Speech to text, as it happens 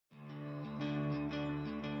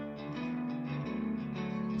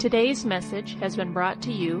Today's message has been brought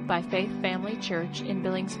to you by Faith Family Church in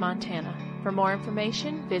Billings, Montana. For more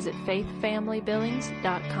information, visit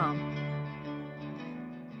faithfamilybillings.com.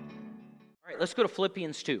 All right, let's go to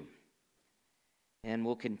Philippians 2, and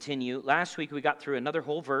we'll continue. Last week we got through another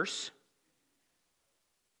whole verse.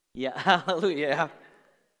 Yeah, hallelujah.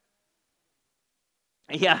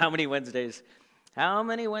 Yeah, how many Wednesdays? How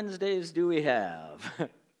many Wednesdays do we have?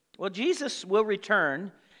 Well, Jesus will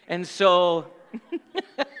return, and so...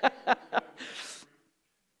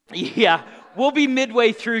 yeah, we'll be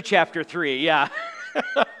midway through chapter 3, yeah.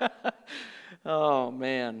 Oh,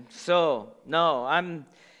 man. So, no,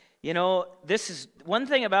 this is one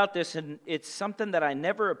thing about this, and it's something that I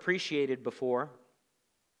never appreciated before.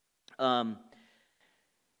 I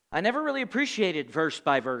never really appreciated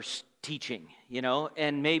verse-by-verse teaching,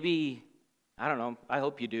 and maybe, I don't know, I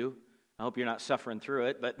hope you do. I hope you're not suffering through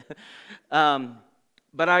it,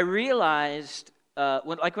 but I realized,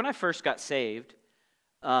 when I first got saved,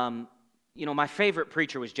 my favorite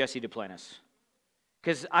preacher was Jesse Duplantis,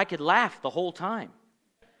 because I could laugh the whole time.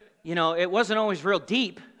 It wasn't always real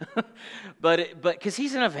deep, but because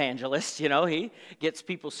he's an evangelist, he gets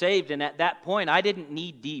people saved, and at that point, I didn't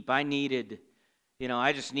need deep. I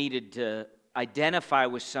just needed to identify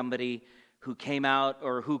with somebody who came out,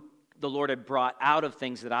 or who the Lord had brought out of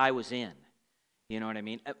things that I was in. You know what I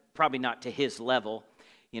mean? Probably not to his level.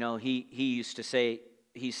 He used to say,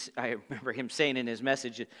 I remember him saying in his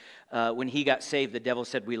message, when he got saved, the devil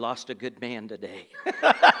said, "We lost a good man today."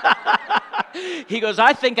 He goes,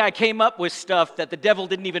 "I think I came up with stuff that the devil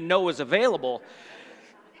didn't even know was available."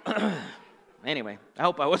 Anyway, I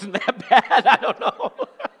hope I wasn't that bad. I don't know.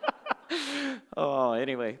 Oh,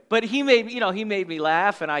 anyway, but he made me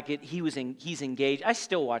laugh, and he's engaged. I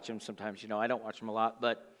still watch him sometimes. I don't watch him a lot,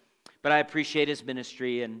 but I appreciate his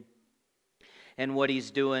ministry and what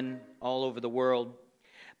he's doing all over the world.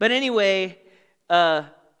 But anyway,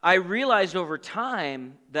 I realized over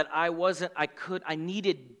time that I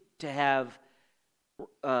needed to have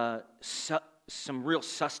some real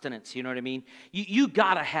sustenance, you know what I mean? You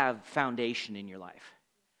got to have foundation in your life.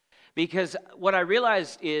 Because what I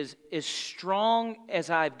realized is, as strong as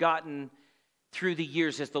I've gotten through the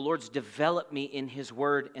years, as the Lord's developed me in His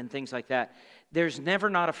Word and things like that, there's never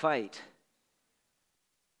not a fight.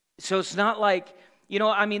 So it's not like,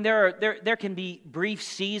 there can be brief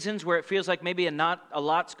seasons where it feels like maybe not a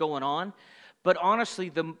lot's going on. But honestly,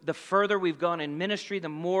 the further we've gone in ministry, the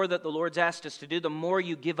more that the Lord's asked us to do, the more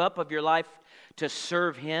you give up of your life to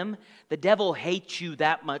serve Him, the devil hates you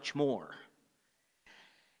that much more.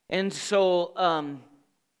 And so,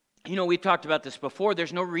 we've talked about this before.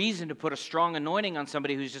 There's no reason to put a strong anointing on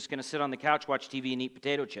somebody who's just going to sit on the couch, watch TV, and eat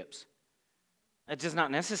potato chips. That's just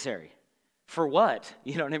not necessary. For what?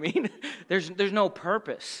 You know what I mean? There's no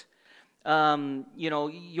purpose.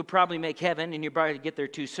 You'll probably make heaven, and you'll probably get there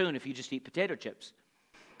too soon if you just eat potato chips.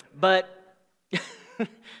 But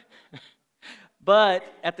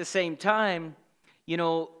at the same time,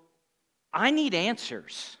 I need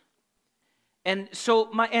answers. And so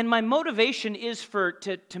my motivation is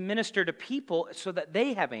to minister to people so that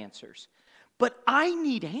they have answers. But I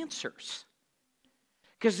need answers.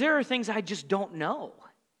 Because there are things I just don't know.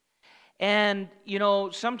 And,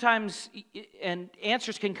 sometimes, and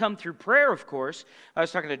answers can come through prayer, of course. I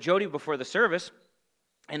was talking to Jody before the service,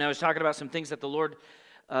 and I was talking about some things that the Lord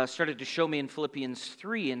started to show me in Philippians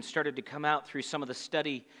 3 and started to come out through some of the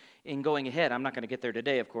study in going ahead. I'm not going to get there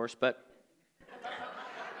today, of course, but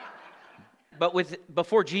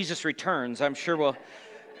before Jesus returns, I'm sure we'll...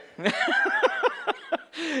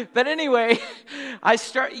 But anyway,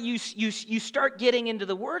 you start getting into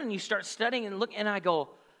the Word, and you start studying and look, and I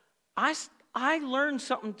go... I learned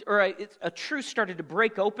something, or a truth started to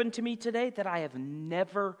break open to me today that I have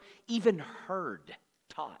never even heard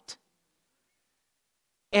taught.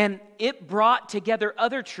 And it brought together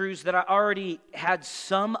other truths that I already had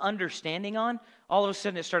some understanding on. All of a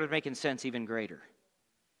sudden, it started making sense even greater.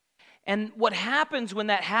 And what happens when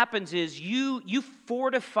that happens is you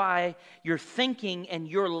fortify your thinking and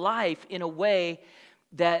your life in a way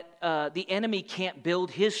that the enemy can't build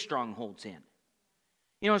his strongholds in.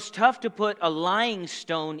 It's tough to put a lying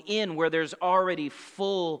stone in where there's already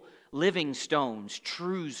full living stones,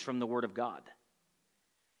 truths from the Word of God.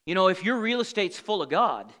 If your real estate's full of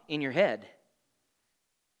God in your head,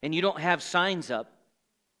 and you don't have signs up,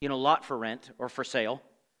 lot for rent or for sale,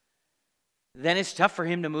 then it's tough for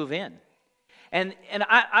him to move in. And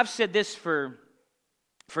I've said this for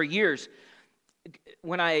years.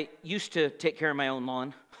 When I used to take care of my own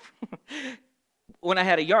lawn, when I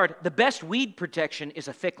had a yard, the best weed protection is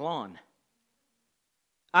a thick lawn.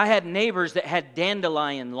 I had neighbors that had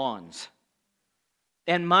dandelion lawns.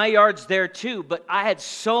 And my yard's there too, but I had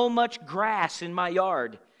so much grass in my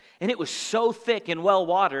yard, and it was so thick and well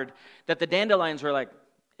watered that the dandelions were like,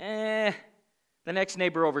 the next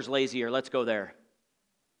neighbor over's lazier, let's go there.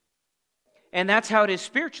 And that's how it is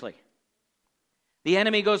spiritually. The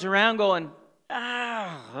enemy goes around going,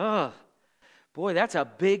 boy, that's a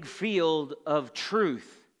big field of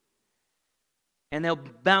truth. And they'll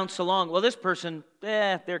bounce along. Well, this person,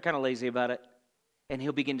 they're kind of lazy about it. And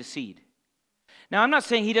he'll begin to seed. Now, I'm not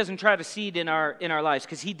saying he doesn't try to seed in our lives,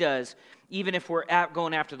 because he does, even if we're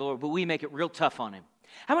going after the Lord, but we make it real tough on him.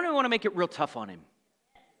 How many want to make it real tough on him?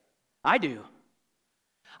 I do.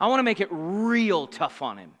 I want to make it real tough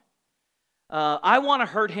on him. I want to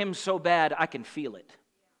hurt him so bad I can feel it.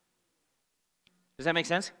 Does that make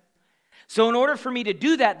sense? So in order for me to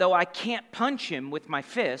do that, though, I can't punch him with my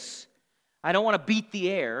fists. I don't want to beat the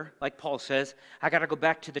air, like Paul says. I got to go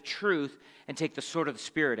back to the truth and take the sword of the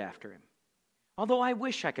Spirit after him. Although I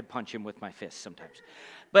wish I could punch him with my fists sometimes.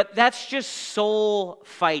 But that's just soul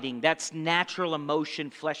fighting. That's natural emotion,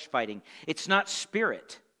 flesh fighting. It's not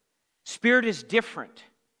spirit. Spirit is different.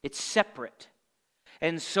 It's separate.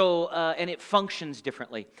 And so, and it functions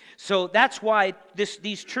differently. So that's why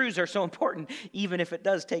these truths are so important, even if it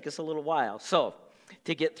does take us a little while. So,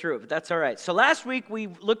 to get through it, but that's all right. So last week we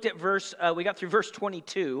looked at we got through verse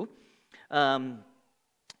 22, and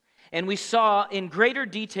we saw in greater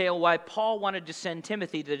detail why Paul wanted to send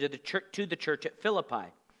Timothy to the church at Philippi.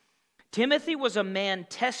 Timothy was a man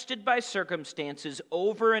tested by circumstances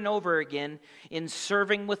over and over again in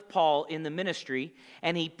serving with Paul in the ministry,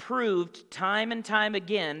 and he proved time and time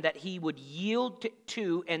again that he would yield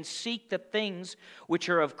to and seek the things which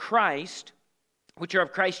are of Christ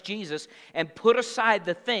Jesus, and put aside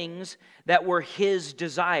the things that were his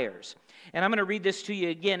desires. And I'm going to read this to you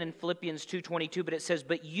again in Philippians 2:22, but it says,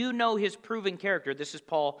 "But you know his proven character." This is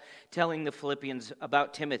Paul telling the Philippians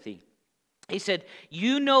about Timothy. He said,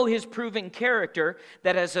 "You know his proven character,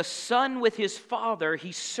 that as a son with his father,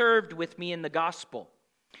 he served with me in the gospel.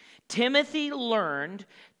 Timothy learned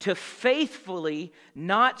to faithfully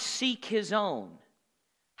not seek his own."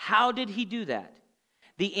 How did he do that?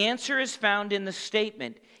 The answer is found in the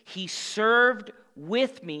statement, "He served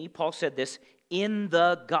with me," Paul said this, "in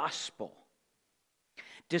the gospel."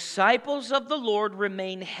 Disciples of the Lord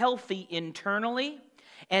remain healthy internally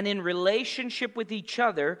and in relationship with each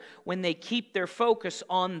other when they keep their focus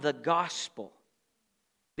on the gospel.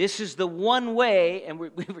 This is the one way,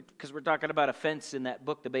 and because we're talking about offense in that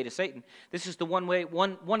book, The Bait of Satan, this is the one way,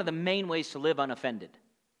 one of the main ways to live unoffended.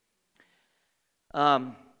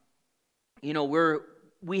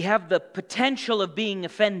 We have the potential of being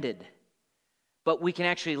offended, but we can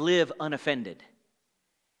actually live unoffended.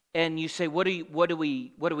 And you say, what do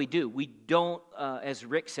we do? We don't, as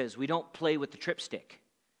Rick says, we don't play with the tripstick.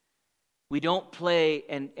 We don't play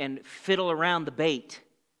and fiddle around the bait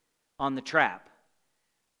on the trap.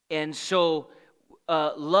 And so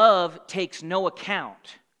love takes no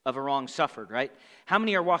account of a wrong suffered, right? How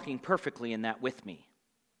many are walking perfectly in that with me?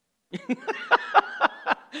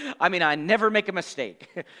 I mean, I never make a mistake.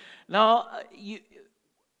 No,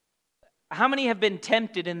 how many have been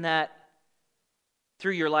tempted in that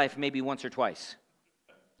through your life, maybe once or twice?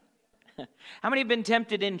 How many have been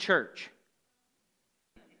tempted in church?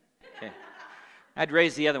 Okay. I'd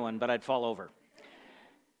raise the other one, but I'd fall over.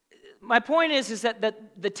 My point is that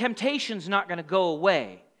the temptation's not going to go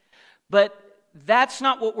away, but that's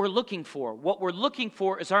not what we're looking for. What we're looking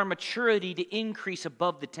for is our maturity to increase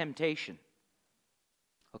above the temptation.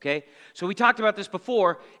 Okay? So we talked about this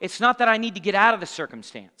before. It's not that I need to get out of the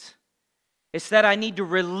circumstance. It's that I need to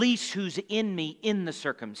release who's in me in the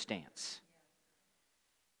circumstance.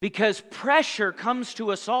 Because pressure comes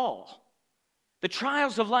to us all. The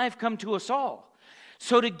trials of life come to us all.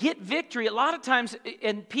 So to get victory, a lot of times,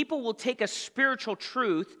 and people will take a spiritual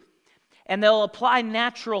truth and they'll apply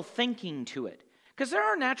natural thinking to it. Because there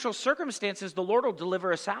are natural circumstances the Lord will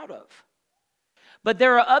deliver us out of. But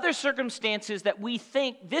there are other circumstances that we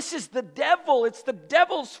think, this is the devil, it's the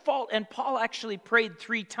devil's fault. And Paul actually prayed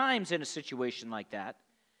 3 times in a situation like that.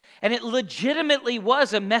 And it legitimately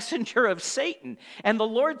was a messenger of Satan. And the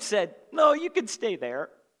Lord said, no, you can stay there.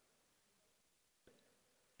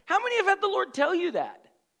 How many have had the Lord tell you that?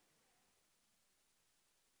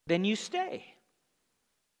 Then you stay.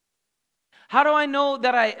 How do I know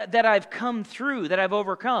that I've come through, that I've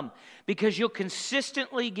overcome? Because you'll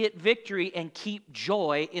consistently get victory and keep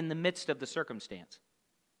joy in the midst of the circumstance.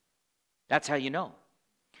 That's how you know.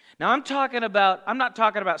 Now, I'm not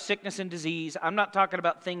talking about sickness and disease. I'm not talking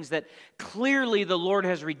about things that clearly the Lord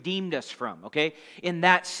has redeemed us from, okay? In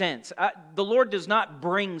that sense. The Lord does not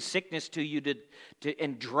bring sickness to you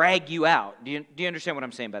and drag you out. Do you understand what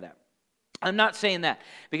I'm saying by that? I'm not saying that,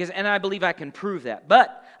 and I believe I can prove that.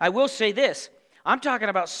 But I will say this. I'm talking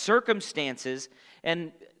about circumstances,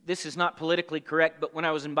 and this is not politically correct, but when I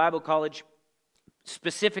was in Bible college,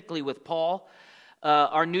 specifically with Paul,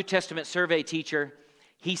 our New Testament survey teacher,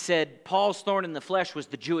 he said Paul's thorn in the flesh was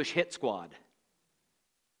the Jewish hit squad.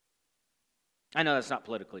 I know that's not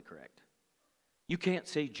politically correct. You can't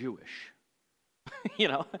say Jewish.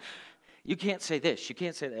 You can't say this. You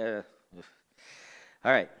can't say that.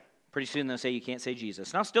 All right. Pretty soon they'll say you can't say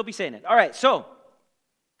Jesus. And I'll still be saying it. All right, so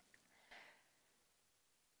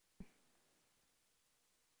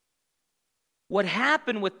what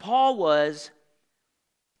happened with Paul was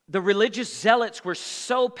the religious zealots were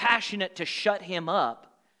so passionate to shut him up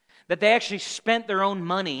that they actually spent their own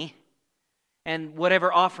money and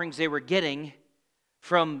whatever offerings they were getting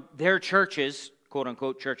from their churches,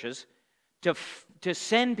 quote-unquote churches, to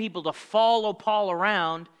send people to follow Paul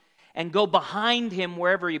around and go behind him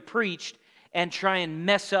wherever he preached and try and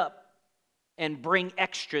mess up and bring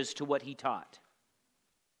extras to what he taught.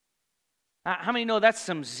 How many know that's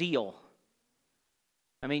some zeal?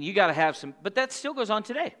 I mean, you got to have some, but that still goes on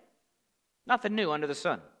today. Nothing new under the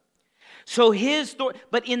sun. So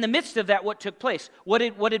but in the midst of that, what took place? What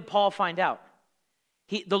did Paul find out?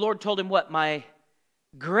 The Lord told him what? My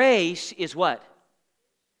grace is what?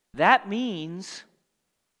 That means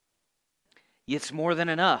it's more than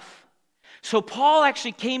enough. So Paul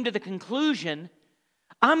actually came to the conclusion,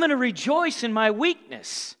 I'm going to rejoice in my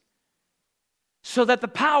weakness so that the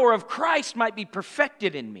power of Christ might be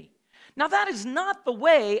perfected in me. Now that is not the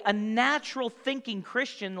way a natural thinking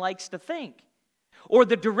Christian likes to think or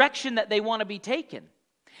the direction that they want to be taken.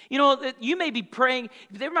 You may be praying,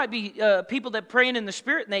 there might be people that praying in the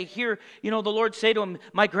Spirit and they hear, the Lord say to them,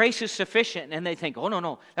 my grace is sufficient. And they think, oh,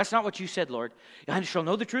 no, that's not what you said, Lord. I shall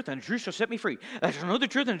know the truth and the truth shall set me free. I shall know the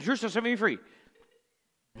truth and the truth shall set me free.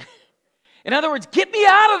 In other words, get me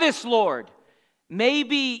out of this, Lord.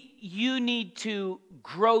 Maybe you need to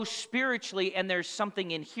grow spiritually and there's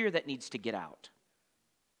something in here that needs to get out.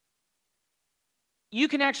 You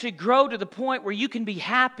can actually grow to the point where you can be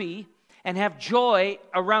happy and have joy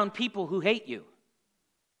around people who hate you.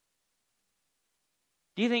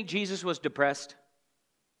 Do you think Jesus was depressed?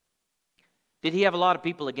 Did he have a lot of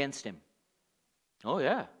people against him? Oh,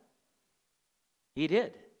 yeah. He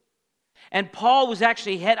did. And Paul was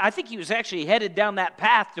actually I think he was actually headed down that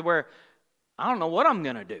path to where, I don't know what I'm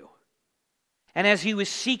going to do. And as he was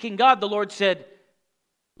seeking God, the Lord said,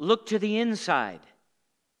 look to the inside.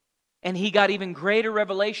 And he got even greater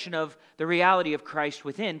revelation of the reality of Christ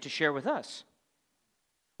within to share with us.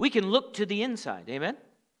 We can look to the inside, amen?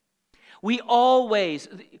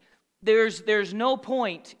 There's no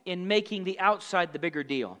point in making the outside the bigger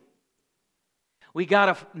deal.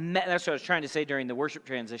 That's what I was trying to say during the worship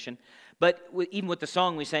transition. But even with the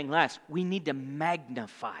song we sang last, we need to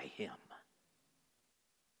magnify him.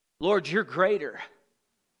 Lord, you're greater.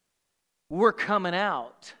 We're coming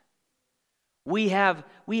out. We have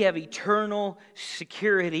eternal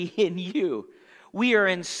security in you. We are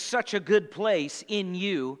in such a good place in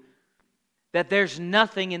you that there's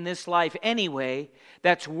nothing in this life anyway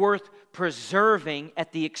that's worth preserving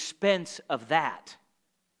at the expense of that.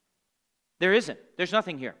 There isn't. There's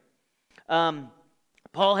nothing here.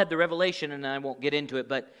 Paul had the revelation, and I won't get into it,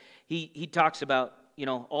 but he talks about,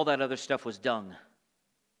 all that other stuff was dung,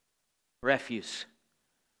 refuse.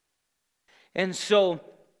 And so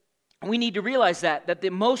we need to realize that the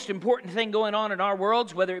most important thing going on in our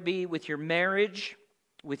worlds, whether it be with your marriage,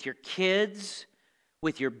 with your kids,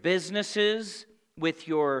 with your businesses, with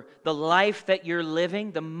the life that you're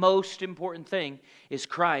living, the most important thing is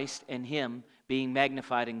Christ and him being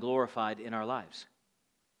magnified and glorified in our lives.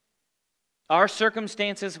 Our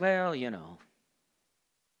circumstances,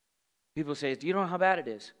 people say, do you know how bad it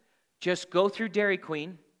is? Just go through Dairy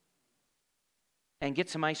Queen and get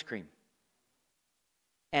some ice cream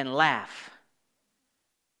and laugh.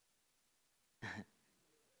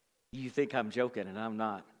 You think I'm joking, and I'm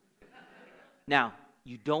not. Now,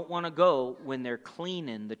 you don't want to go when they're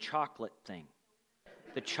cleaning the chocolate thing,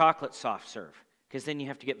 the chocolate soft serve, because then you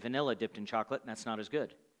have to get vanilla dipped in chocolate, and that's not as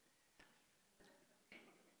good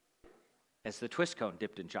as the twist cone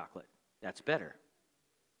dipped in chocolate. That's better.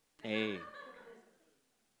 Hey.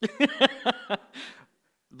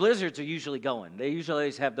 Blizzards are usually going. They usually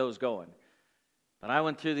always have those going. But I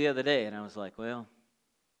went through the other day, and I was like, well,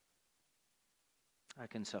 I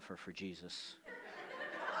can suffer for Jesus.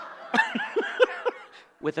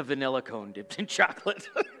 with a vanilla cone dipped in chocolate.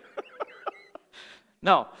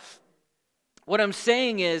 No. What I'm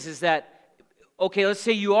saying is that, okay, let's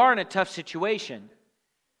say you are in a tough situation.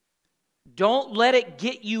 Don't let it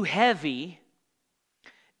get you heavy.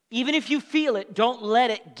 Even if you feel it, don't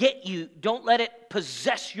let it get you. Don't let it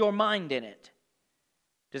possess your mind in it.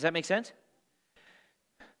 Does that make sense?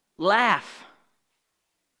 Laugh.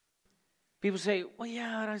 People say, well,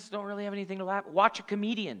 yeah, I just don't really have anything to laugh. Watch a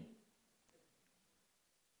comedian.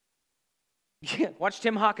 Yeah, watch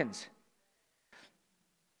Tim Hawkins.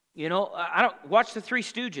 You know, I don't watch the Three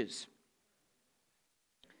Stooges.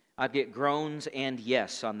 I'd get groans and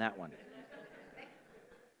yes on that one.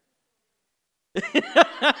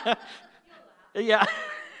 Yeah.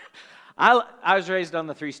 I was raised on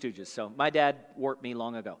the Three Stooges, so my dad warped me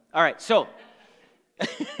long ago. All right, so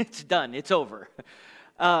it's done. It's over.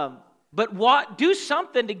 But do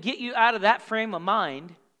something to get you out of that frame of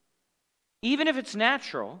mind, even if it's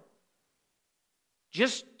natural,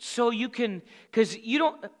 just so you can, because you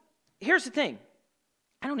don't, here's the thing.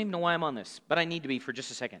 I don't even know why I'm on this, but I need to be for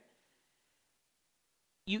just a second.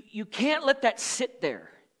 You can't let that sit there,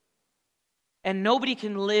 and nobody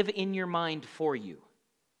can live in your mind for you.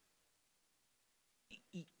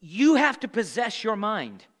 You have to possess your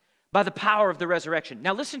mind by the power of the resurrection.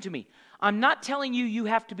 Now listen to me. I'm not telling you you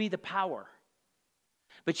have to be the power,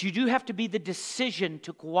 but you do have to be the decision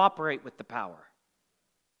to cooperate with the power.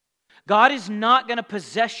 God is not going to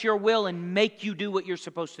possess your will and make you do what you're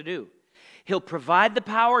supposed to do. He'll provide the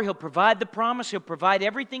power, He'll provide the promise, He'll provide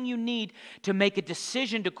everything you need to make a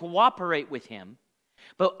decision to cooperate with Him,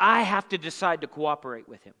 but I have to decide to cooperate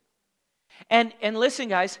with Him. And listen,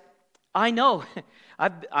 guys, I know,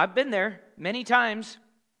 I've been there many times.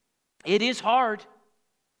 It is hard,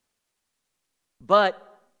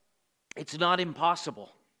 but it's not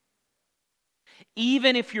impossible.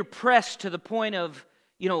 Even if you're pressed to the point of,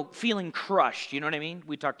 feeling crushed, you know what I mean?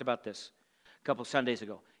 We talked about this a couple Sundays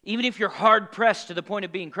ago. Even if you're hard pressed to the point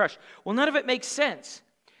of being crushed, well, none of it makes sense.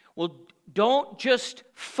 Well, don't just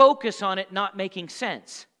focus on it not making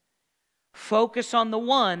sense. Focus on the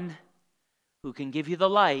one who can give you the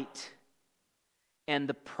light and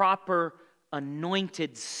the proper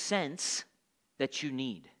anointed sense that you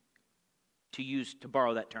need, to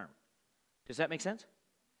borrow that term. Does that make sense?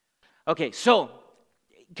 Okay, so,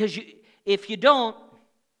 because if you don't,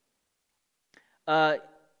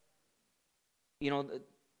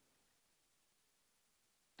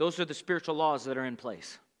 those are the spiritual laws that are in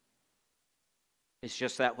place. It's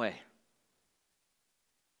just that way.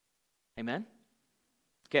 Amen?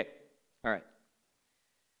 Okay, all right.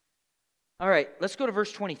 All right, let's go to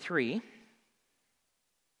verse 23,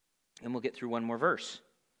 and we'll get through one more verse.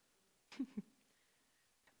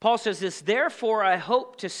 Paul says this, therefore I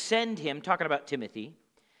hope to send him, talking about Timothy,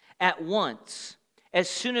 at once, as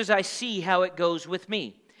soon as I see how it goes with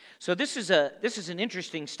me. So this is an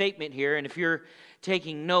interesting statement here, and if you're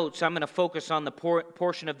taking notes, I'm going to focus on the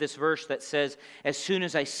portion of this verse that says, as soon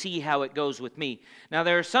as I see how it goes with me. Now,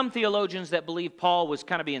 there are some theologians that believe Paul was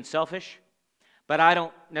kind of being selfish, but I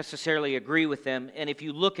don't necessarily agree with them. And if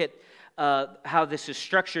you look at how this is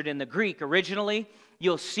structured in the Greek originally,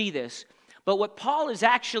 you'll see this. But what Paul is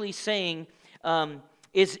actually saying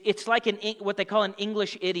is it's like what they call an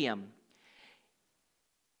English idiom.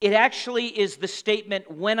 It actually is the statement,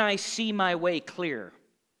 when I see my way clear.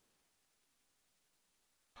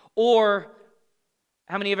 Or,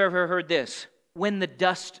 how many have ever heard this? When the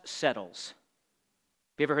dust settles.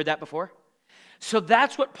 Have you ever heard that before? So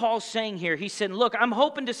that's what Paul's saying here. He said, look, I'm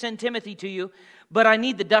hoping to send Timothy to you, but I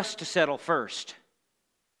need the dust to settle first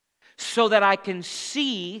so that I can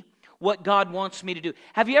see what God wants me to do.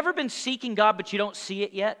 Have you ever been seeking God, but you don't see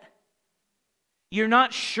it yet? You're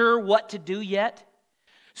not sure what to do yet?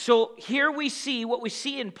 So here we see, what we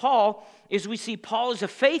see in Paul is we see Paul is a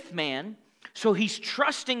faith man, so he's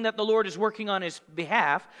trusting that the Lord is working on his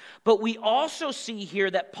behalf, but we also see here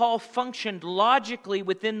that Paul functioned logically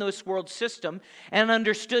within this world system and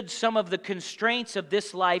understood some of the constraints of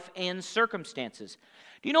this life and circumstances.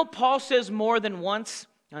 Do you know Paul says more than once?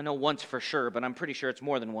 I know once for sure, but I'm pretty sure it's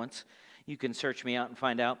more than once. You can search me out and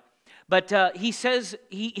find out. But he says,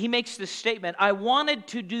 he makes this statement, I wanted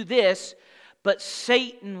to do this, but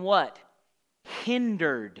Satan what?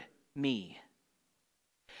 Hindered me.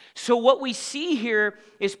 So what we see here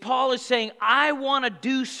is Paul is saying, I want to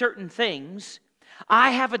do certain things.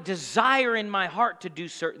 I have a desire in my heart to do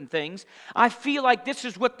certain things. I feel like this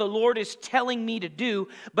is what the Lord is telling me to do,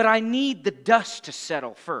 but I need the dust to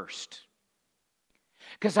settle first.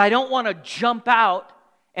 Because I don't want to jump out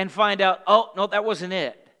and find out, oh, no, that wasn't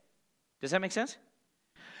it. Does that make sense?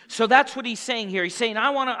 So that's what he's saying here. He's saying, I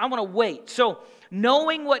want to wait. So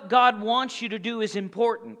knowing what God wants you to do is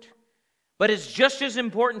important, but it's just as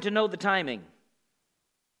important to know the timing.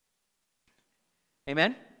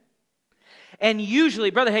 Amen? And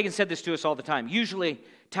usually, Brother Hagin said this to us all the time, usually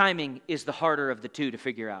timing is the harder of the two to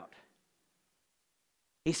figure out.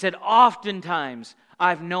 He said, oftentimes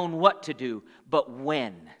I've known what to do, but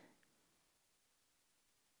when?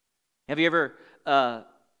 Have you ever,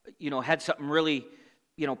 had something really,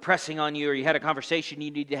 pressing on you, or you had a conversation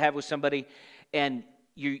you need to have with somebody, and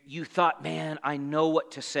you thought, man, I know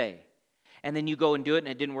what to say. And then you go and do it, and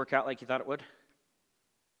it didn't work out like you thought it would?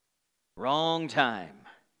 Wrong time,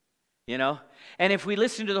 And if we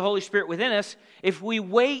listen to the Holy Spirit within us, if we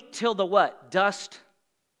wait till the what? Dust,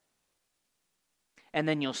 and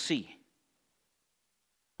then you'll see.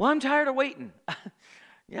 Well, I'm tired of waiting.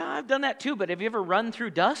 Yeah, I've done that too, but have you ever run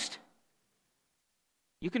through dust?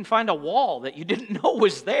 You can find a wall that you didn't know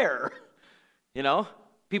was there.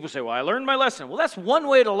 People say, well, I learned my lesson. Well, that's one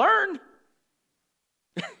way to learn.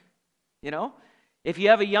 If you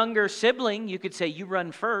have a younger sibling, you could say, you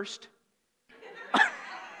run first.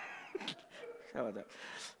 How about that?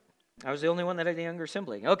 I was the only one that had a younger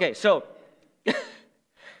sibling. Okay, so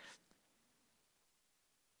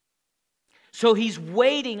he's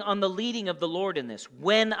waiting on the leading of the Lord in this.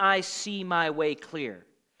 When I see my way clear.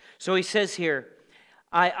 So he says here,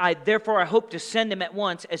 therefore I hope to send him at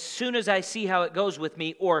once as soon as I see how it goes with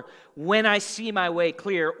me, or when I see my way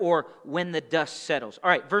clear, or when the dust settles. All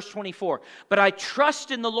right, verse 24. But I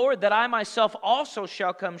trust in the Lord that I myself also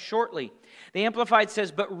shall come shortly. The Amplified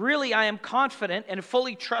says, but really I am confident and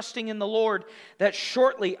fully trusting in the Lord that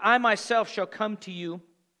shortly I myself shall come to you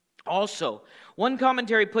also. One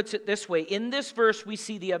commentary puts it this way. In this verse we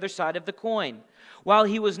see the other side of the coin. While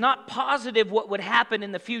he was not positive what would happen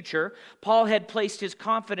in the future, Paul had placed his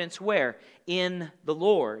confidence where? In the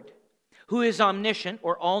Lord, who is omniscient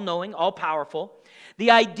or all-knowing, all-powerful.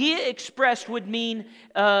 The idea expressed would mean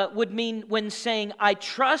when saying, I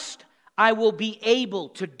trust I will be able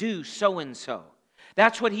to do so-and-so.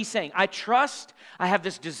 That's what he's saying. I trust, I have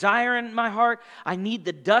this desire in my heart, I need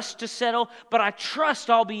the dust to settle, but I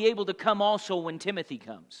trust I'll be able to come also when Timothy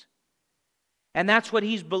comes. And that's what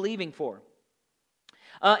he's believing for.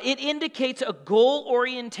 It indicates a goal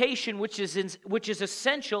orientation, which is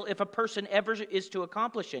essential if a person ever is to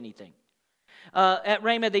accomplish anything. At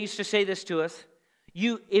Rhema, they used to say this to us: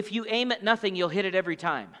 if you aim at nothing, you'll hit it every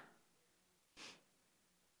time.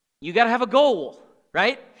 You got to have a goal,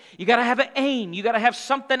 right? You got to have an aim. You got to have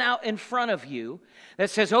something out in front of you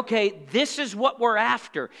that says, okay, this is what we're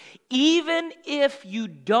after. Even if you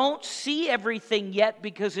don't see everything yet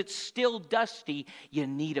because it's still dusty, you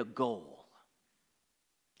need a goal.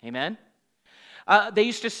 Amen? They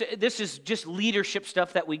used to say, this is just leadership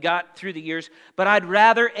stuff that we got through the years, but I'd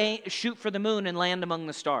rather shoot for the moon and land among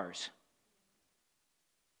the stars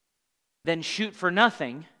than shoot for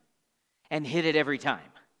nothing and hit it every time.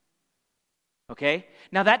 Okay?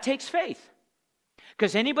 Now that takes faith.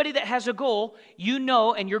 Because anybody that has a goal,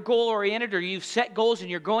 and you're goal-oriented, or you've set goals and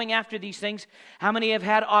you're going after these things, how many have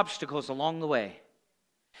had obstacles along the way?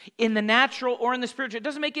 In the natural or in the spiritual, it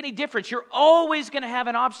doesn't make any difference. You're always going to have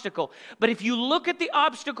an obstacle. But if you look at the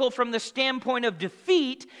obstacle from the standpoint of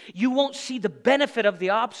defeat, you won't see the benefit of the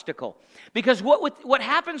obstacle. Because what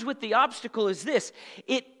happens with the obstacle is this: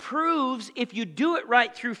 it proves, if you do it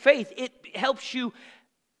right through faith, it helps you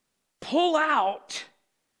pull out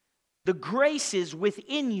the graces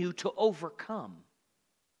within you to overcome.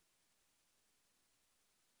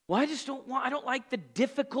 Well, I don't like the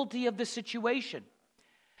difficulty of the situation.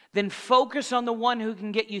 Then focus on the one who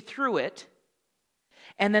can get you through it,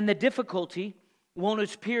 and then the difficulty won't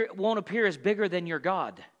appear as bigger than your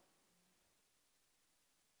God.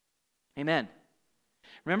 Amen.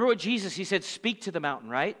 Remember what Jesus, he said, speak to the mountain,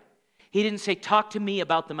 right? He didn't say, talk to me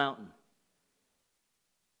about the mountain.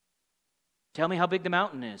 Tell me how big the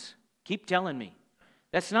mountain is. Keep telling me.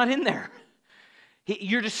 That's not in there.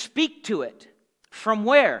 You're to speak to it. From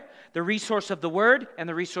where? The resource of the Word and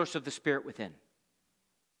the resource of the Spirit within.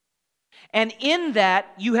 And in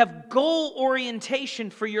that, you have goal orientation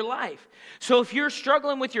for your life. So if you're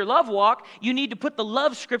struggling with your love walk, you need to put the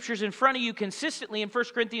love scriptures in front of you consistently in 1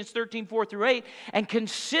 Corinthians 13, 4-8, and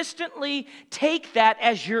consistently take that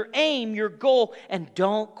as your aim, your goal, and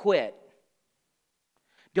don't quit.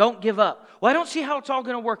 Don't give up. Well, I don't see how it's all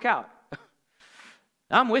going to work out.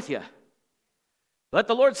 I'm with you. But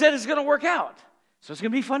the Lord said it's going to work out. So it's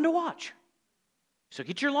going to be fun to watch. So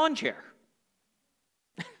get your lawn chair.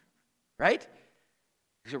 Right?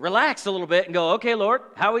 So relax a little bit and go, okay, Lord,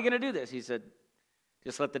 how are we going to do this? He said,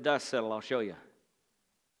 just let the dust settle. I'll show you.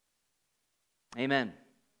 Amen.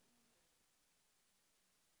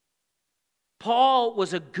 Paul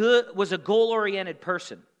was a goal-oriented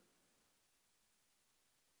person.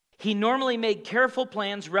 He normally made careful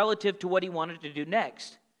plans relative to what he wanted to do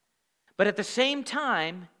next. But at the same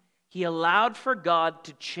time, he allowed for God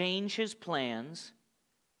to change his plans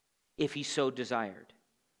if he so desired.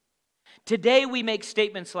 Today we make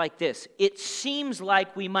statements like this: it seems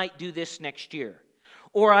like we might do this next year.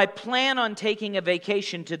 Or I plan on taking a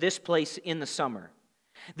vacation to this place in the summer.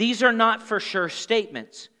 These are not for sure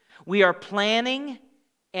statements. We are planning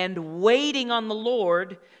and waiting on the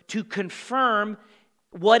Lord to confirm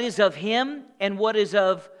what is of Him and what is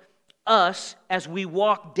of us as we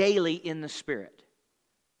walk daily in the Spirit.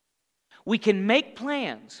 We can make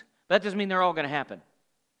plans, but that doesn't mean they're all going to happen.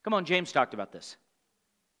 Come on, James talked about this.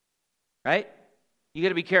 Right? You got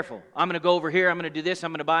to be careful. I'm going to go over here, I'm going to do this,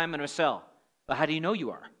 I'm going to buy, I'm going to sell. But how do you know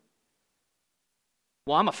you are?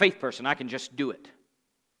 Well, I'm a faith person, I can just do it.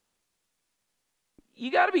 You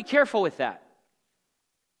got to be careful with that.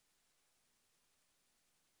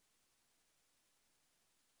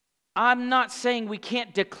 I'm not saying we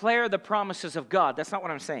can't declare the promises of God. That's not what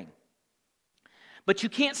I'm saying. But you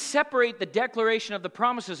can't separate the declaration of the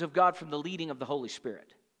promises of God from the leading of the Holy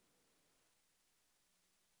Spirit.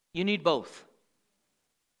 You need both.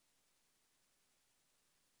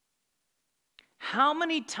 How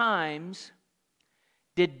many times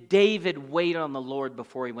did David wait on the Lord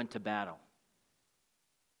before he went to battle?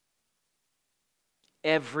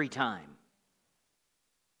 Every time.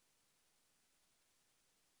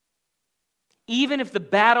 Even if the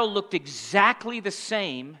battle looked exactly the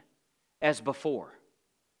same as before,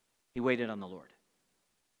 he waited on the Lord.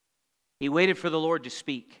 He waited for the Lord to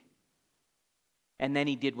speak, and then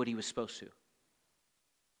he did what he was supposed to. Do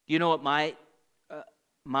you know what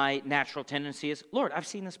my natural tendency is? Lord, I've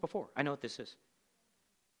seen this before. I know what this is.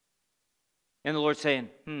 And the Lord's saying,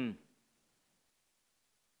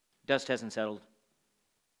 dust hasn't settled.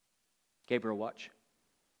 Gabriel, watch.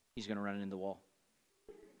 He's going to run into the wall.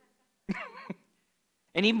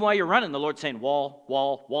 And even while you're running, the Lord's saying, wall,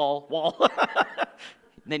 wall, wall, wall.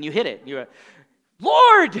 And then you hit it. You're,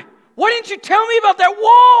 Lord, why didn't you tell me about that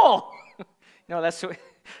wall? No, that's like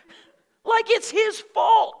it's his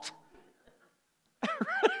fault.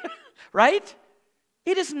 Right?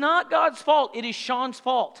 It is not God's fault. It is Sean's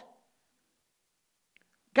fault.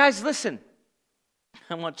 Guys, listen.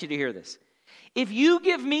 I want you to hear this. If you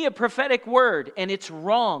give me a prophetic word and it's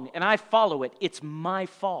wrong and I follow it, it's my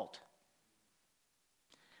fault.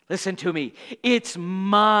 Listen to me. It's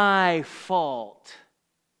my fault.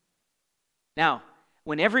 Now,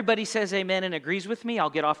 when everybody says amen and agrees with me, I'll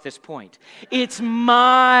get off this point. It's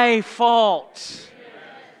my fault.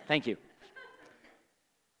 Thank you.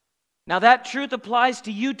 Now that truth applies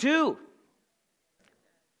to you too.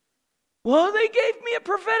 Well, they gave me a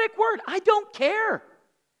prophetic word. I don't care.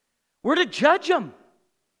 We're to judge them.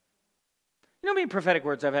 You know how many prophetic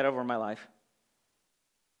words I've had over my life?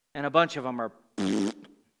 And a bunch of them are...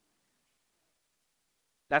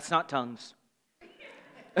 That's not tongues.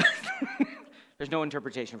 There's no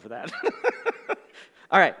interpretation for that.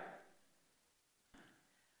 All right.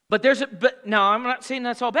 But now I'm not saying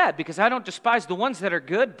that's all bad, because I don't despise the ones that are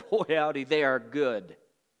good. Boy, howdy, they are good.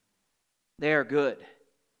 They are good.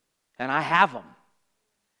 And I have them.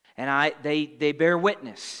 And they bear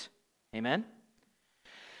witness. Amen?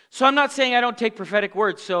 So I'm not saying I don't take prophetic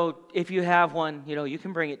words. So if you have one, you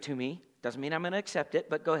can bring it to me. Doesn't mean I'm going to accept it,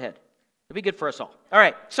 but go ahead. It'll be good for us all. All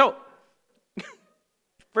right, so,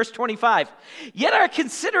 verse 25. Yet I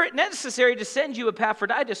consider it necessary to send you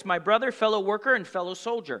Epaphroditus, my brother, fellow worker, and fellow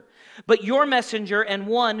soldier, but your messenger and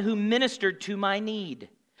one who ministered to my need.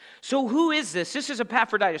 So who is this? This is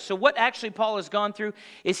Epaphroditus. So what actually Paul has gone through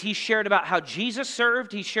is he shared about how Jesus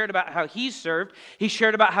served, he shared about how he served, he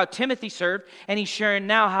shared about how Timothy served, and he's sharing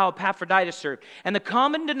now how Epaphroditus served. And the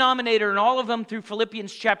common denominator in all of them through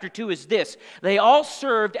Philippians chapter 2 is this: they all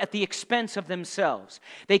served at the expense of themselves.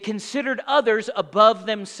 They considered others above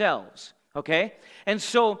themselves. Okay? And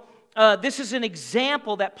so this is an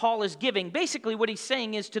example that Paul is giving. Basically, what he's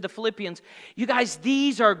saying is to the Philippians, you guys,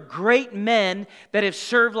 these are great men that have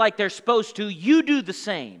served like they're supposed to. You do the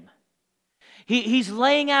same. He's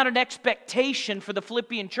laying out an expectation for the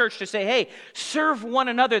Philippian church to say, hey, serve one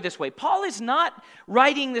another this way. Paul is not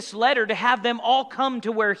writing this letter to have them all come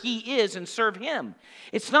to where he is and serve him.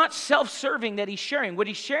 It's not self-serving that he's sharing. What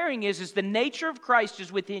he's sharing is the nature of Christ is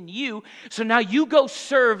within you. So now you go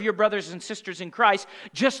serve your brothers and sisters in Christ,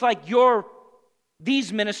 just like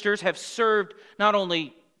these ministers have served not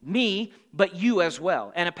only me, but you as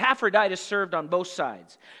well. And Epaphroditus served on both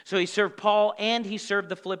sides. So he served Paul and he served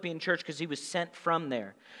the Philippian church because he was sent from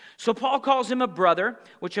there. So Paul calls him a brother,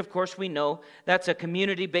 which of course we know that's a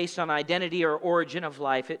community based on identity or origin of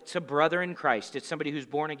life. It's a brother in Christ. It's somebody who's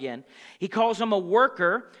born again. He calls him a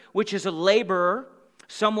worker, which is a laborer,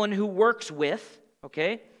 someone who works with,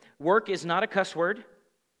 okay? Work is not a cuss word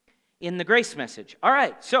in the grace message. All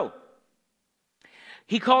right, so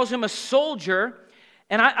he calls him a soldier.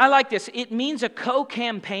 And I like this. It means a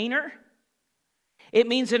co-campaigner. It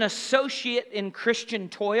means an associate in Christian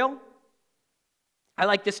toil. I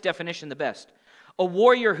like this definition the best. A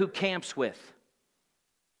warrior who camps with.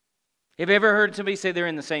 Have you ever heard somebody say they're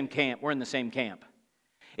in the same camp? We're in the same camp.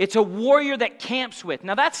 It's a warrior that camps with.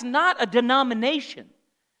 Now that's not a denomination.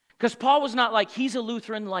 Because Paul was not like, he's a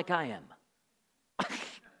Lutheran like I am.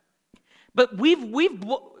 But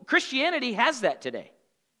Christianity has that today.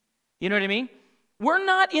 You know what I mean? We're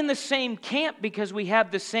not in the same camp because we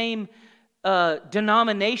have the same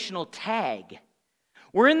denominational tag.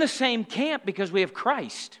 We're in the same camp because we have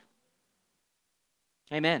Christ.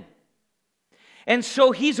 Amen. And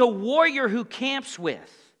so he's a warrior who camps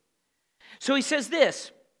with. So he says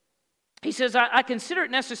this. He says, I consider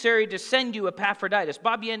it necessary to send you Epaphroditus.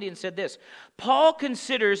 Bob Yandian said this. Paul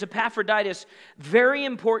considers Epaphroditus very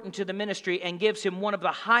important to the ministry and gives him one of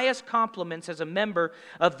the highest compliments as a member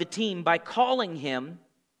of the team by calling him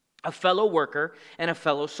a fellow worker and a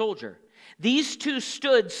fellow soldier. These two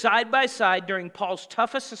stood side by side during Paul's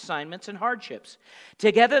toughest assignments and hardships.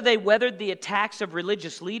 Together they weathered the attacks of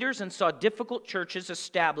religious leaders and saw difficult churches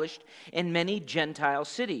established in many Gentile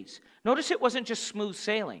cities. Notice it wasn't just smooth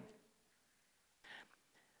sailing.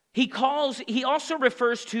 He also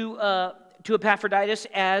refers to Epaphroditus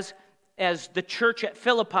as the church at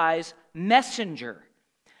Philippi's messenger.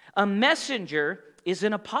 A messenger is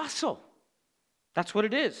an apostle. That's what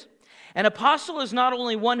it is. An apostle is not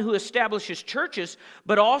only one who establishes churches,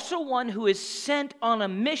 but also one who is sent on a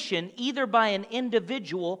mission either by an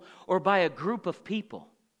individual or by a group of people.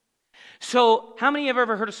 So, how many have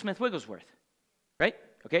ever heard of Smith Wigglesworth? Right?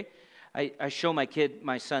 Okay. I show my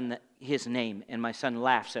son, his name, and my son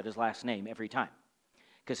laughs at his last name every time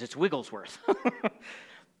because it's Wigglesworth,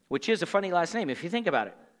 which is a funny last name if you think about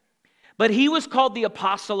it. But he was called the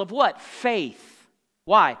apostle of what? Faith.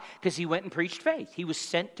 Why? Because he went and preached faith. He was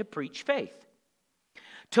sent to preach faith.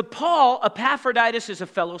 To Paul, Epaphroditus is a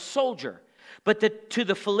fellow soldier, but to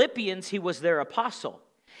the Philippians, he was their apostle.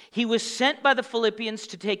 He was sent by the Philippians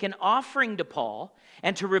to take an offering to Paul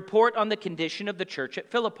and to report on the condition of the church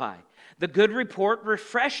at Philippi. The good report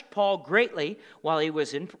refreshed Paul greatly while he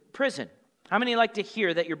was in prison. How many like to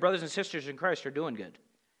hear that your brothers and sisters in Christ are doing good?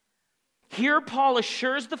 Here Paul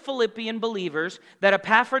assures the Philippian believers that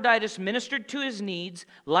Epaphroditus ministered to his needs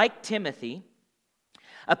like Timothy.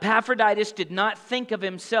 Epaphroditus did not think of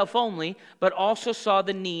himself only, but also saw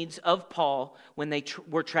the needs of Paul when they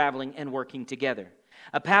were traveling and working together.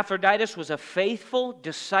 Epaphroditus was a faithful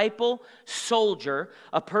disciple, soldier,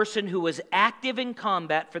 a person who was active in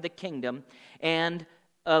combat for the kingdom and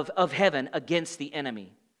of heaven against the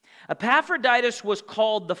enemy. Epaphroditus was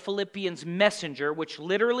called the Philippians' messenger, which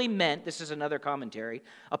literally meant, this is another commentary,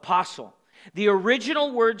 apostle. The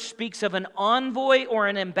original word speaks of an envoy or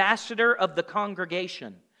an ambassador of the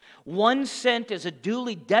congregation, one sent as a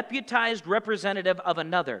duly deputized representative of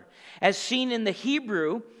another. As seen in the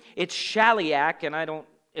Hebrew, it's shaliach, and I don't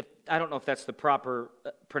know if that's the proper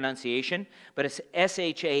pronunciation, but it's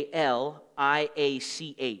S-H-A-L-I-A-C-H.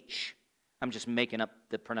 I'm just making up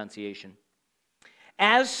the pronunciation.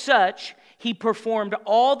 As such, he performed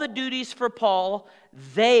all the duties for Paul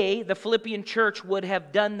the Philippian church, would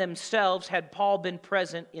have done themselves had Paul been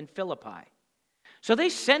present in Philippi. So they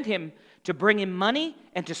sent him to bring him money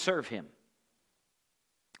and to serve him.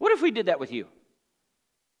 What if we did that with you?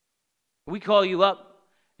 We call you up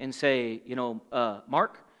and say,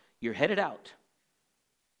 Mark, you're headed out.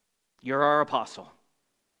 You're our apostle.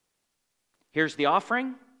 Here's the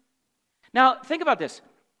offering. Now, think about this.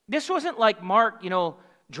 This wasn't like Mark,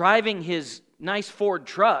 driving his nice Ford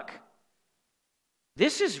truck.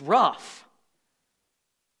 This is rough.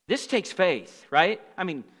 This takes faith, right? I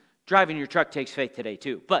mean, driving your truck takes faith today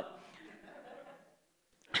too. But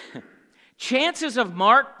chances of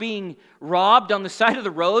Mark being robbed on the side of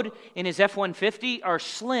the road in his F-150 are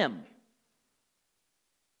slim.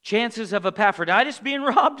 Chances of Epaphroditus being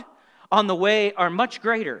robbed on the way are much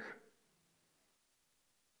greater.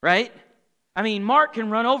 Right? I mean, Mark can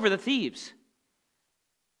run over the thieves.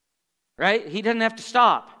 Right? He doesn't have to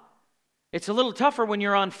stop. It's a little tougher when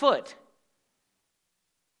you're on foot.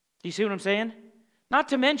 Do you see what I'm saying? Not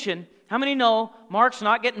to mention How many know Mark's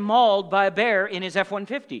not getting mauled by a bear in his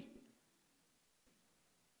F-150?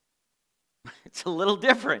 It's a little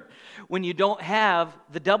different when you don't have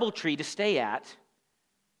the DoubleTree to stay at,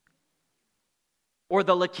 or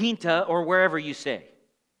the La Quinta, or wherever you stay.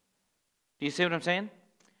 Do you see what I'm saying?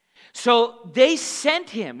 So they sent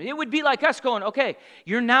him. It would be like us going, okay,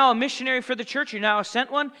 you're now a missionary for the church. You're now a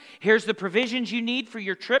sent one. Here's the provisions you need for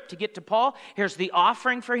your trip to get to Paul. Here's the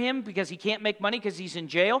offering for him because he can't make money because he's in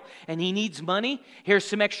jail and he needs money. Here's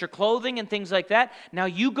some extra clothing and things like that. Now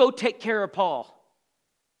you go take care of Paul.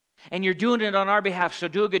 And you're doing it on our behalf, so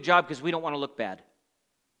do a good job because we don't want to look bad.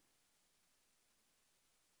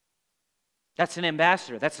 That's an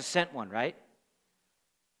ambassador. That's a sent one, right?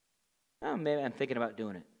 Oh, maybe I'm thinking about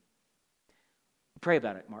doing it. Pray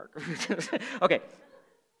about it, Mark. Okay.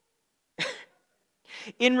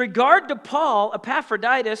 In regard to Paul,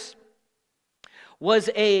 Epaphroditus was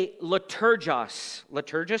a liturgos.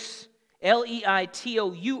 Liturgos?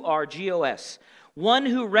 Leitourgos. One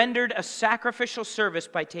who rendered a sacrificial service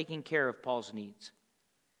by taking care of Paul's needs.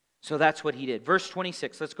 So that's what he did. Verse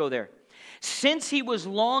 26, let's go there. Since he was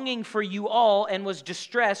longing for you all and was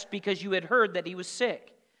distressed because you had heard that he was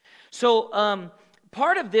sick. So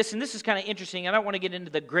part of this, and this is kind of interesting, I don't want to get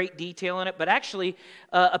into the great detail in it, but actually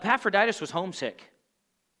Epaphroditus was homesick.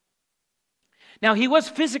 Now he was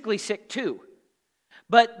physically sick too,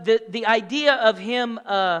 but the idea of him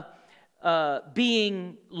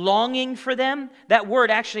being longing for them, that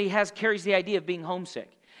word actually carries the idea of being homesick.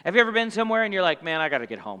 Have you ever been somewhere and you're like, man, I got to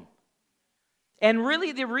get home? And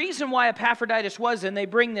really the reason why Epaphroditus was, and they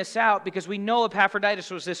bring this out because we know Epaphroditus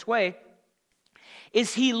was this way,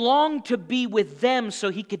 is he longed to be with them so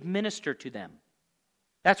he could minister to them.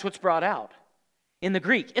 That's what's brought out in the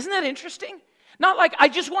Greek. Isn't that interesting? Not like, I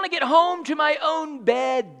just want to get home to my own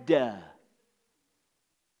bed.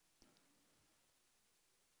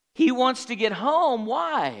 He wants to get home.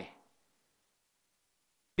 Why?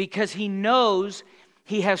 Because he knows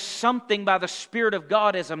he has something by the Spirit of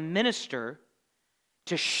God as a minister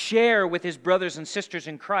to share with his brothers and sisters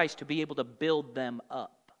in Christ to be able to build them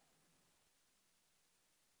up.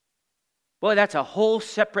 Boy, that's a whole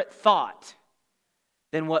separate thought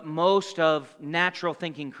than what most of natural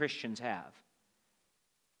thinking Christians have.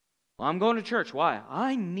 Well, I'm going to church. Why?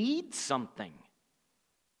 I need something.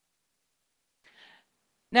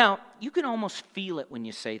 Now, you can almost feel it when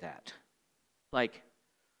you say that. Like,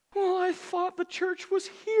 well, I thought the church was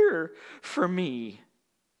here for me.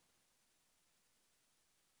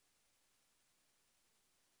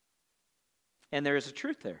 And there is a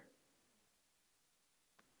truth there.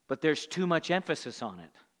 But there's too much emphasis on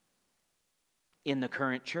it in the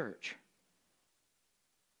current church.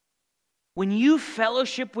 When you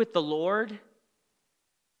fellowship with the Lord,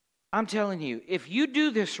 I'm telling you, if you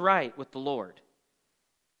do this right with the Lord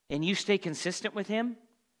and you stay consistent with Him,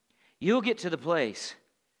 you'll get to the place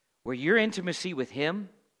where your intimacy with Him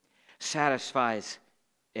satisfies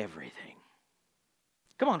everything.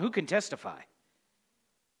 Come on, who can testify?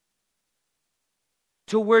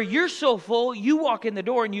 To where you're so full, you walk in the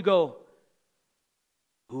door and you go,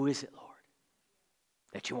 who is it, Lord,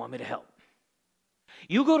 that you want me to help?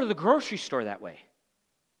 You go to the grocery store that way.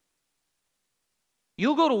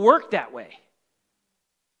 You'll go to work that way.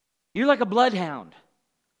 You're like a bloodhound.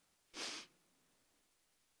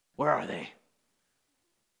 Where are they?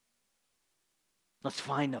 Let's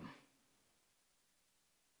find them.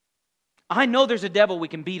 I know there's a devil we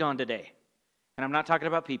can beat on today. And I'm not talking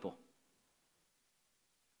about people.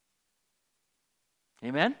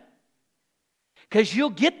 Amen? Because you'll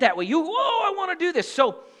get that way. I want to do this.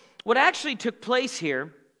 So what actually took place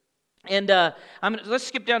here, and let's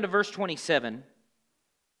skip down to verse 27.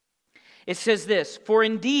 It says this,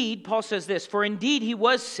 Paul says this, for indeed he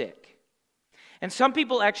was sick. And some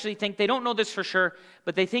people actually think, they don't know this for sure,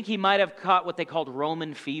 but they think he might have caught what they called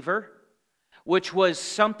Roman fever, which was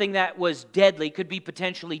something that was deadly, could be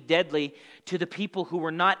potentially deadly to the people who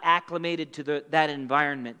were not acclimated to that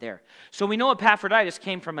environment there. So we know Epaphroditus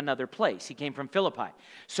came from another place. He came from Philippi.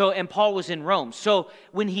 And Paul was in Rome. So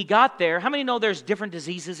when he got there, how many know there's different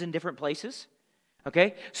diseases in different places?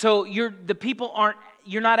 Okay? So you're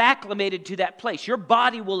not acclimated to that place. Your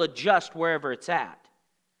body will adjust wherever it's at.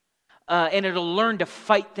 And it'll learn to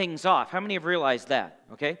fight things off. How many have realized that?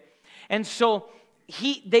 Okay? And so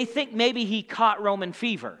they think maybe he caught Roman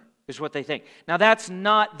fever, is what they think. Now that's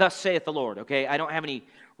not thus saith the Lord, okay? I don't have any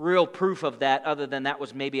real proof of that other than that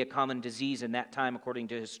was maybe a common disease in that time according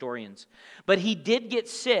to historians. But he did get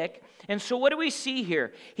sick, and so what do we see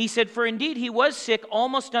here? He said, for indeed he was sick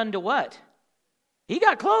almost unto what? He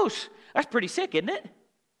got close. That's pretty sick, isn't it?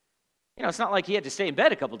 It's not like he had to stay in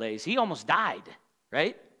bed a couple days. He almost died,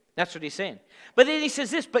 right? That's what he's saying. But then he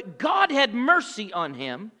says this, but God had mercy on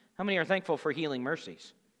him. How many are thankful for healing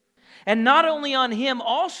mercies? And not only on him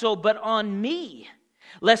also, but on me,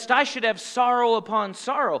 lest I should have sorrow upon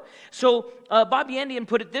sorrow. So Bob Yandian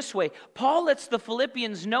put it this way. Paul lets the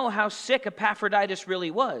Philippians know how sick Epaphroditus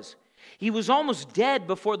really was. He was almost dead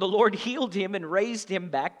before the Lord healed him and raised him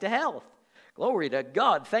back to health. Glory to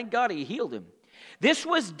God. Thank God he healed him. This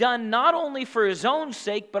was done not only for his own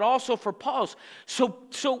sake, but also for Paul's. So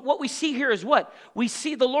what we see here is what? We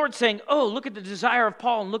see the Lord saying, oh, look at the desire of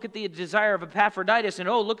Paul, and look at the desire of Epaphroditus, and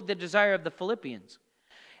oh, look at the desire of the Philippians.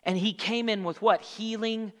 And he came in with what?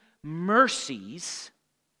 Healing mercies,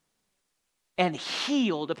 and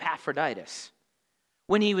healed Epaphroditus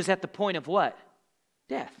when he was at the point of what?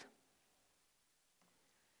 Death.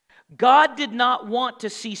 God did not want to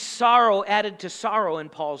see sorrow added to sorrow in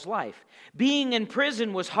Paul's life. Being in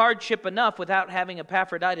prison was hardship enough without having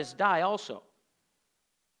Epaphroditus die also.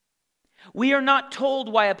 We are not told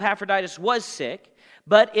why Epaphroditus was sick,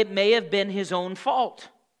 but it may have been his own fault.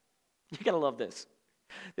 You gotta love this.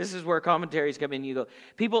 This is where commentaries come in. You go,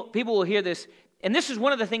 people will hear this, and this is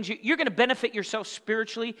one of the things you're going to benefit yourself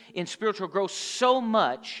spiritually in spiritual growth so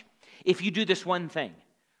much if you do this one thing.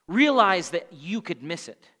 Realize that you could miss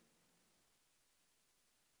it.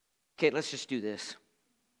 Okay, let's just do this.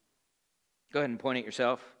 Go ahead and point at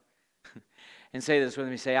yourself and say this with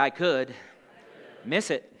me. Say, I could miss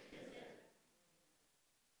it.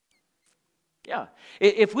 Yeah.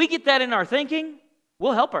 If we get that in our thinking,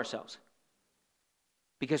 we'll help ourselves.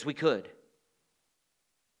 Because we could.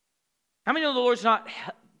 How many know the Lord's not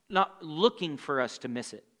looking for us to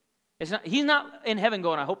miss it? He's not in heaven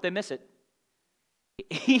going, I hope they miss it.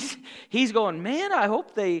 He's going, man, I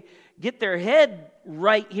hope they get their head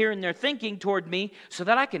right here in their thinking toward me so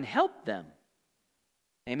that I can help them.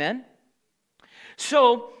 Amen?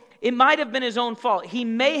 So, it might have been his own fault. He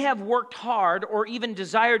may have worked hard or even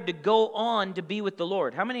desired to go on to be with the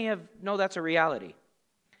Lord. How many know that's a reality?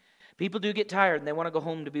 People do get tired and they want to go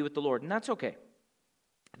home to be with the Lord, and that's okay.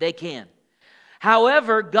 They can.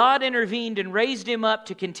 However, God intervened and raised him up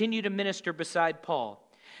to continue to minister beside Paul.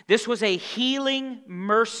 This was a healing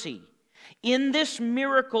mercy. In this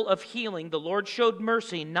miracle of healing, the Lord showed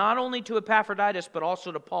mercy not only to Epaphroditus, but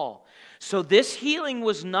also to Paul. So this healing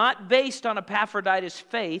was not based on Epaphroditus'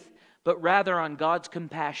 faith, but rather on God's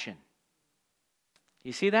compassion.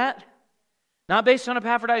 You see that? Not based on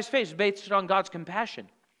Epaphroditus' faith, it's based on God's compassion.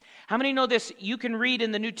 How many know this? You can read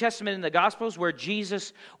in the New Testament in the Gospels where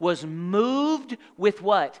Jesus was moved with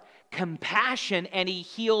what? Compassion, and he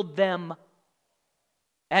healed them.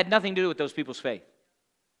 It had nothing to do with those people's faith.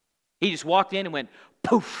 He just walked in and went,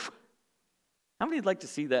 poof. How many would like to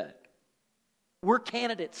see that? We're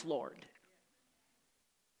candidates, Lord.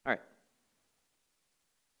 All right.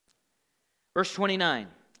 Verse 29.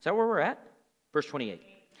 Is that where we're at? Verse 28.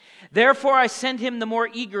 Therefore I send him the more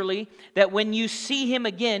eagerly, that when you see him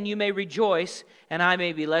again you may rejoice, and I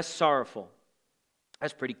may be less sorrowful.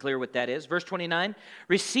 That's pretty clear what that is. Verse 29,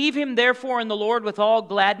 receive him therefore in the Lord with all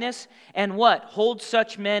gladness, and what? Hold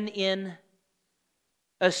such men in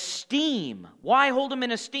esteem. Why hold him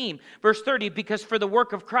in esteem? Verse 30, because for the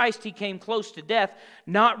work of Christ he came close to death,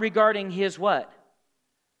 not regarding his what?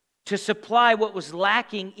 To supply what was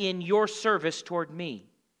lacking in your service toward me.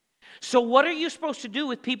 So what are you supposed to do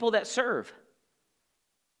with people that serve?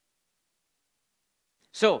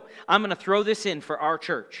 So I'm going to throw this in for our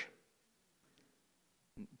church.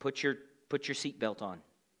 Put your seatbelt on.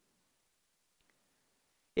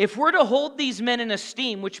 If we're to hold these men in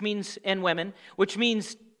esteem, which means, and women, which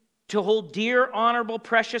means to hold dear, honorable,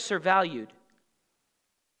 precious, or valued,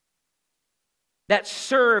 that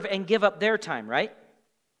serve and give up their time, right?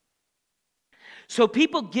 So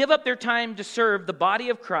people give up their time to serve the body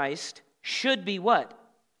of Christ should be what?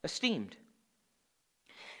 Esteemed.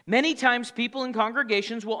 Many times people in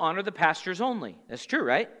congregations will honor the pastors only. That's true,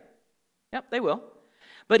 right? Yep, they will.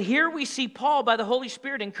 But here we see Paul, by the Holy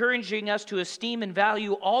Spirit, encouraging us to esteem and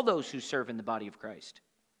value all those who serve in the body of Christ.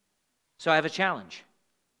 So I have a challenge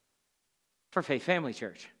for Faith Family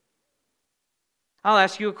Church. I'll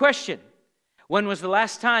ask you a question. When was the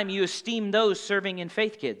last time you esteemed those serving in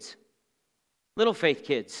Faith Kids? Little Faith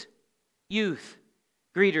Kids, youth,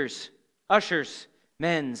 greeters, ushers,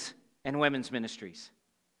 men's and women's ministries.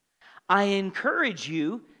 I encourage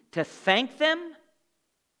you to thank them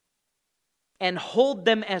and hold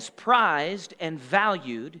them as prized and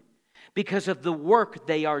valued because of the work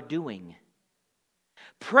they are doing.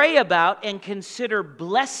 Pray about and consider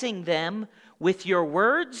blessing them with your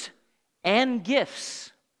words and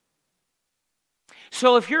gifts.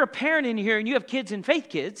 So if you're a parent in here and you have kids in Faith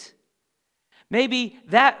Kids, Maybe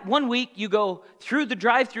that one week you go through the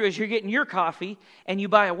drive-thru as you're getting your coffee and you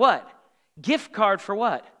buy a what? Gift card for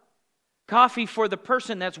what? Coffee for the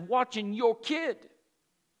person that's watching your kid.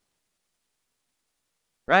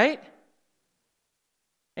 Right?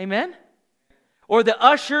 Amen? Or the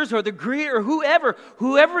ushers or the greeter or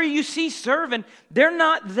whoever you see serving, they're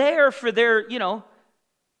not there for their,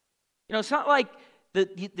 it's not like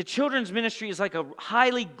the children's ministry is like a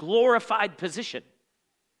highly glorified position.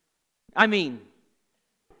 I mean,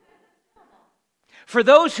 for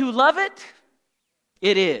those who love it,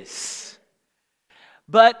 it is.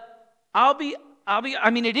 But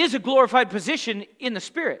it is a glorified position in the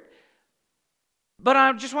Spirit. But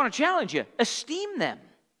I just want to challenge you, esteem them.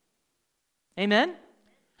 Amen?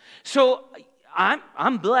 So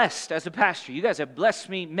I'm blessed as a pastor. You guys have blessed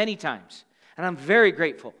me many times. And I'm very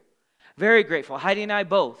grateful. Very grateful. Heidi and I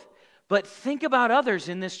both. But think about others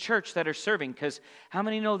in this church that are serving, because how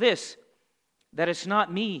many know this? That it's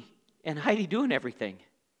not me and Heidi doing everything.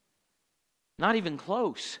 Not even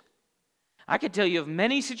close. I could tell you of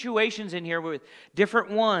many situations in here with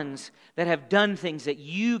different ones that have done things that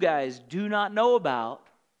you guys do not know about,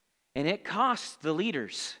 and it costs the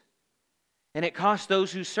leaders. And it costs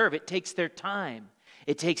those who serve. It takes their time.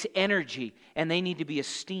 It takes energy, and they need to be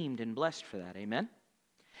esteemed and blessed for that. Amen?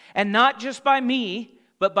 And not just by me,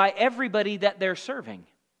 but by everybody that they're serving.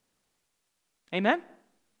 Amen?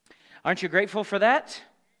 Aren't you grateful for that?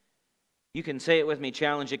 You can say it with me,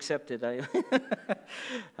 challenge accepted.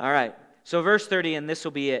 All right. So verse 30, and this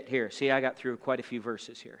will be it here. See, I got through quite a few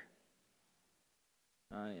verses here.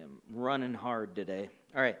 I am running hard today.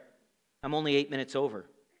 All right. I'm only 8 minutes over.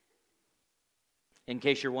 In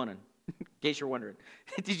case you're wondering.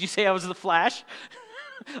 Did you say I was the Flash?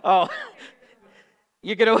 Oh.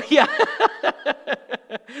 You're going to, yeah.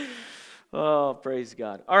 Oh, praise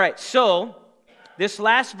God. All right, so this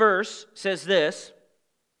last verse says this.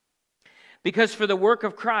 Because for the work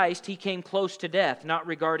of Christ, he came close to death, not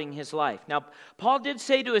regarding his life. Now, Paul did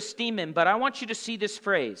say to esteem him, but I want you to see this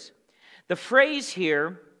phrase. The phrase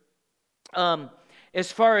here,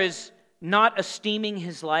 as far as not esteeming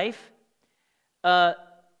his life,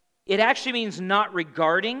 it actually means not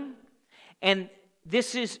regarding, and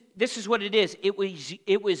this is what it is. It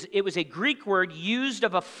was a Greek word used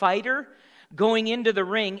of a fighter going into the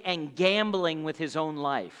ring and gambling with his own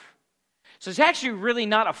life. So it's actually really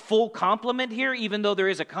not a full compliment here, even though there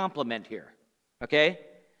is a compliment here. Okay?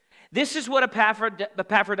 This is what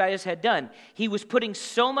Epaphroditus had done. He was putting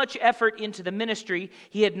so much effort into the ministry,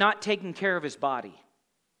 he had not taken care of his body.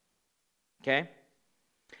 Okay?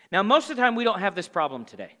 Now, most of the time, we don't have this problem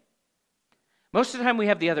today. Most of the time, we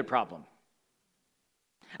have the other problem.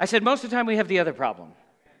 I said, most of the time, we have the other problem.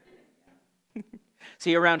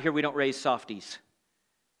 See, around here, we don't raise softies.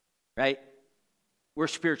 Right? We're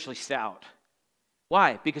spiritually stout.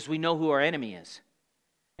 Why? Because we know who our enemy is.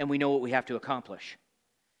 And we know what we have to accomplish.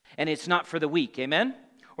 And it's not for the weak, amen?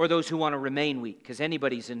 Or those who want to remain weak, because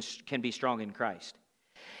anybody can be strong in Christ.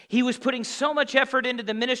 He was putting so much effort into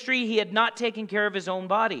the ministry, he had not taken care of his own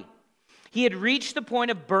body. He had reached the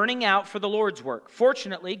point of burning out for the Lord's work.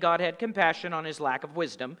 Fortunately, God had compassion on his lack of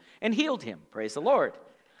wisdom and healed him. Praise the Lord.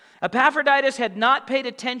 Epaphroditus had not paid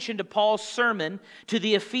attention to Paul's sermon to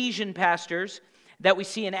the Ephesian pastors that we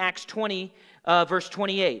see in Acts 20, verse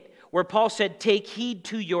 28, where Paul said, "Take heed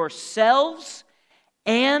to yourselves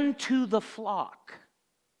and to the flock."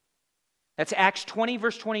 That's Acts 20,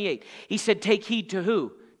 verse 28. He said, take heed to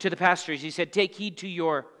who? To the pastors. He said, take heed to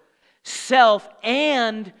yourself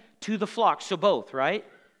and to the flock. So both, right?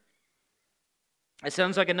 It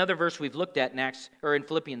sounds like another verse we've looked at in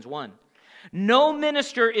Philippians 1. No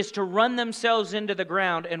minister is to run themselves into the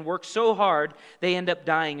ground and work so hard they end up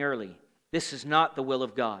dying early. This is not the will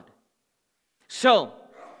of God. So,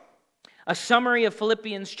 a summary of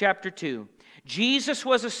Philippians chapter 2. Jesus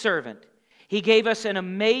was a servant. He gave us an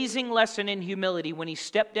amazing lesson in humility when he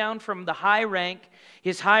stepped down from the high rank,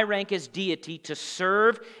 his high rank as deity, to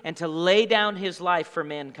serve and to lay down his life for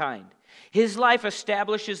mankind. His life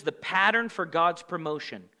establishes the pattern for God's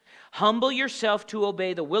promotion. Humble yourself to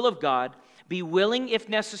obey the will of God. Be willing, if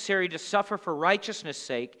necessary, to suffer for righteousness'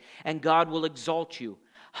 sake, and God will exalt you.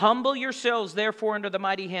 Humble yourselves, therefore, under the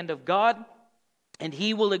mighty hand of God, and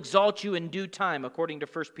he will exalt you in due time, according to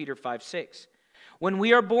 1 Peter 5:6. When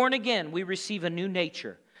we are born again, we receive a new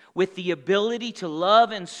nature with the ability to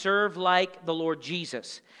love and serve like the Lord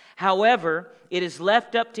Jesus. However, it is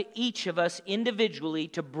left up to each of us individually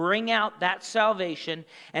to bring out that salvation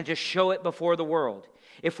and to show it before the world.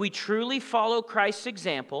 If we truly follow Christ's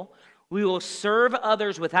example, We will serve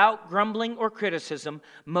others without grumbling or criticism,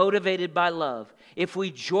 motivated by love. If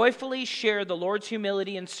we joyfully share the Lord's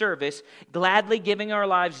humility and service, gladly giving our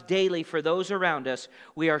lives daily for those around us,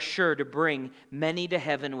 we are sure to bring many to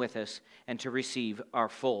heaven with us and to receive our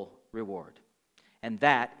full reward. And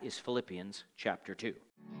that is Philippians chapter 2.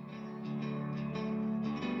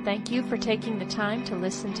 Thank you for taking the time to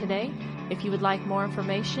listen today. If you would like more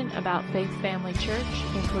information about Faith Family Church,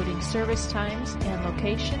 including service times and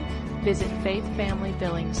location, visit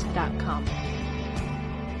faithfamilybillings.com.